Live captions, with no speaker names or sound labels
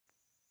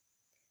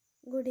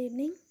Good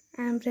evening,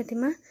 I am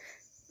Pratima.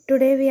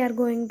 Today we are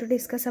going to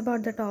discuss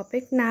about the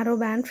topic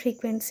narrowband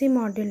frequency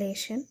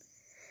modulation.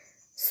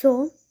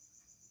 So,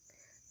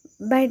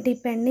 by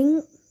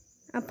depending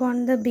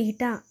upon the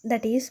beta,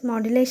 that is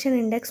modulation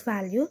index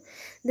value,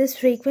 this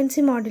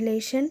frequency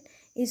modulation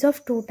is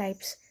of two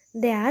types.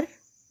 They are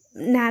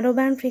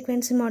narrowband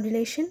frequency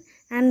modulation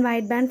and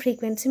wideband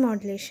frequency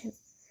modulation.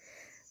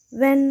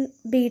 When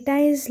beta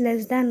is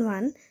less than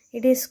 1,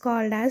 it is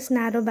called as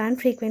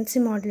narrowband frequency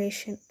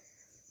modulation.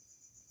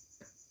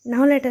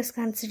 Now let us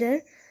consider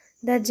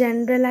the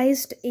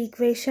generalized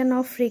equation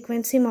of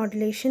frequency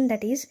modulation,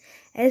 that is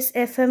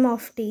SFM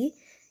of t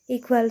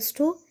equals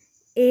to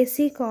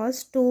AC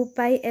cos 2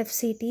 pi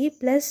FCT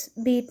plus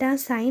beta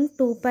sin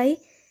 2 pi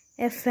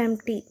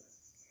FMT,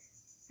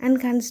 and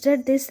consider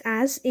this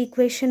as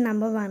equation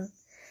number 1.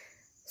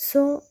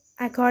 So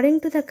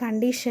according to the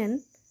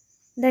condition,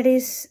 that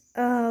is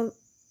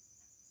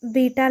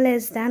beta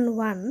less than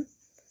 1,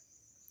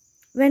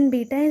 when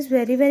beta is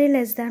very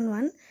less than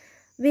 1,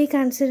 we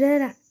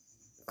consider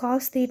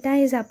cos theta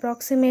is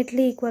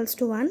approximately equals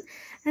to 1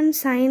 and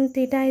sin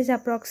theta is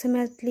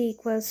approximately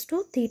equals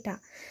to theta.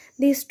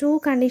 These two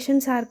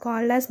conditions are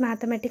called as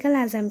mathematical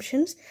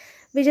assumptions.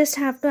 We just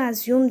have to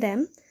assume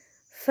them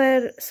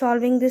for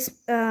solving this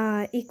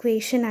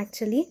equation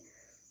actually.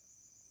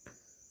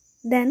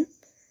 Then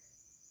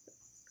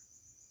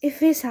if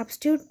we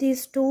substitute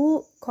these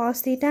two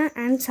cos theta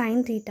and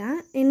sin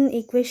theta in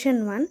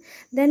equation 1,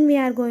 then we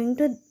are going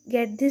to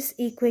get this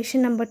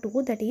equation number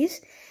 2, that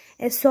is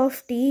S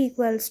of t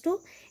equals to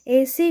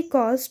AC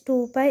cos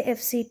 2 pi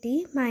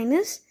FCT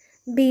minus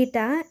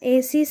beta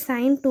AC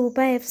sin 2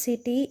 pi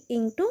FCT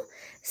into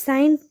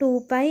sin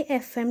 2 pi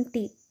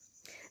FMT.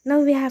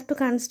 Now we have to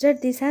consider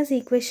this as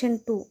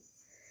equation 2.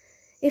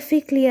 If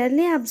we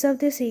clearly observe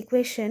this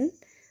equation,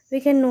 we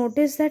can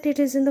notice that it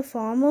is in the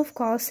form of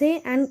cos A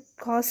and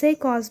cos A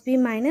cos B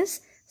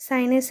minus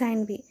sin A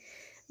sin B,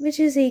 which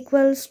is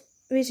equal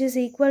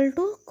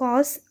to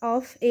cos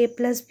of A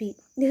plus B.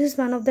 This is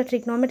one of the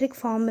trigonometric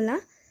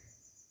formula.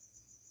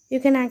 You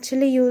can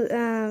actually use,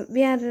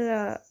 we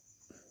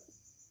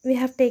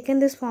have taken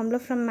this formula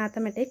from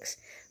mathematics.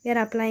 We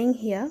are applying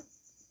here.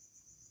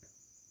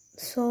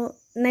 So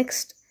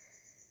next,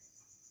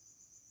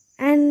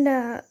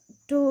 and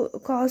to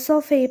cos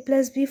of A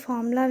plus B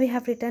formula we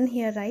have written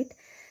here, right?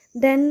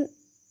 Then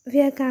we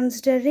are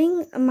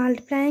considering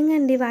multiplying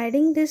and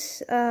dividing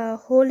this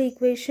whole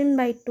equation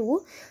by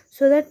 2,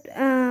 so that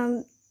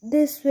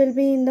this will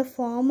be in the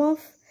form of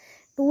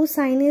 2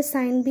 sin A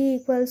sin B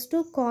equals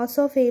to cos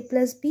of A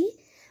plus B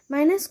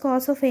minus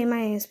cos of A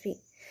minus B.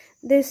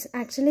 This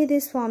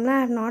formula I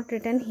have not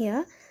written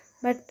here,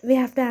 but we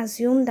have to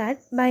assume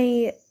that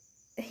by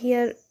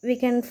here we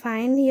can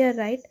find here,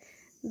 right?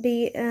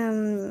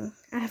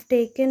 I have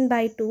taken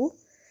by 2.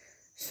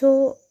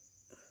 So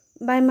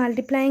by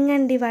multiplying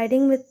and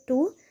dividing with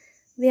 2,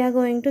 we are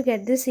going to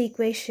get this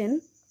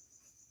equation,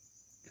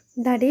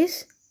 that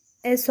is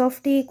S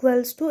of t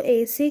equals to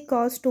AC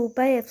cos 2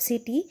 pi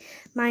FCT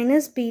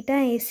minus beta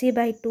AC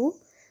by 2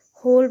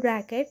 whole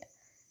bracket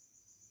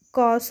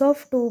cos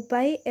of 2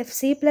 pi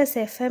FC plus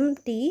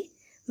FMT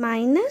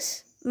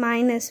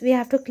minus we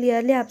have to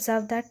clearly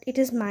observe that it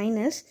is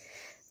minus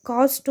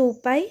cos 2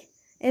 pi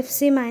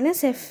FC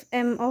minus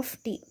FM of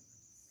t.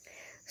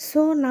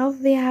 So now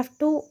we have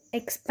to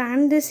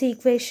expand this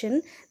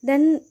equation,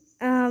 then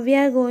we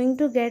are going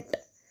to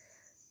get,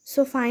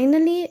 so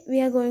finally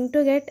we are going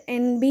to get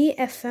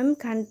NBFM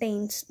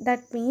contains,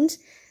 that means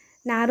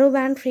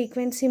narrowband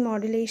frequency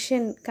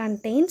modulation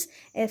contains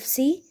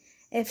FC,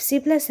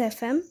 FC plus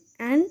FM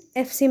and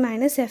FC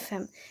minus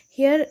FM.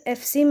 Here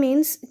FC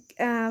means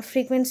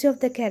frequency of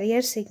the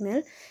carrier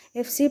signal,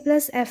 FC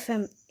plus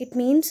FM, it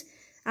means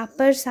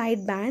upper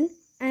sideband,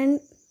 and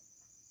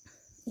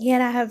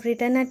here I have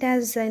written it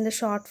as in the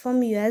short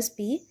form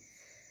USB,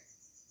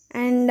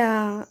 and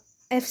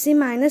FC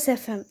minus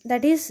FM,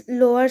 that is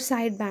lower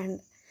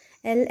sideband,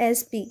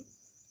 LSB.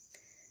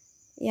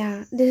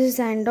 Yeah, this is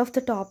the end of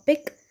the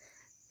topic.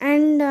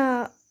 And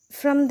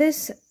from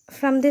this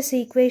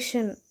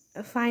equation,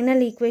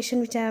 final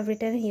equation which I have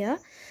written here,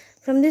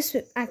 from this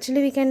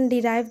actually we can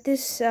derive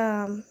this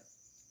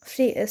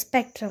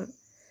spectrum.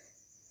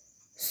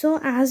 So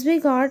as we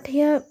got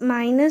here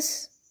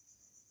minus,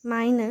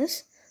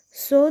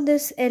 so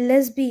this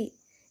LSB,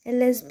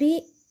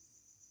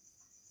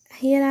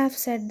 here I have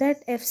said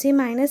that FC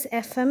minus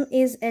FM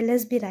is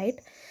LSB, right?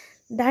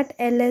 That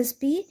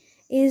LSB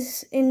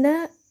is in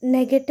the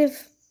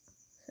negative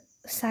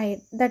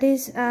side, that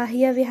is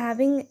here we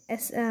having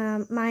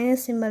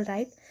minus symbol,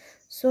 right?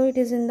 So it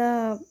is in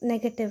the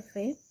negative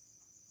way,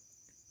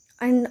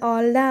 and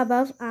all the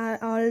above are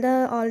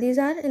all these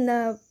are in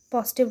the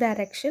positive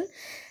direction,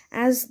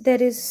 as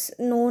there is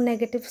no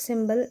negative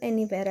symbol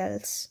anywhere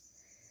else.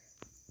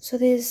 So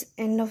this is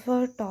end of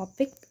our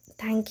topic.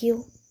 Thank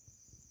you.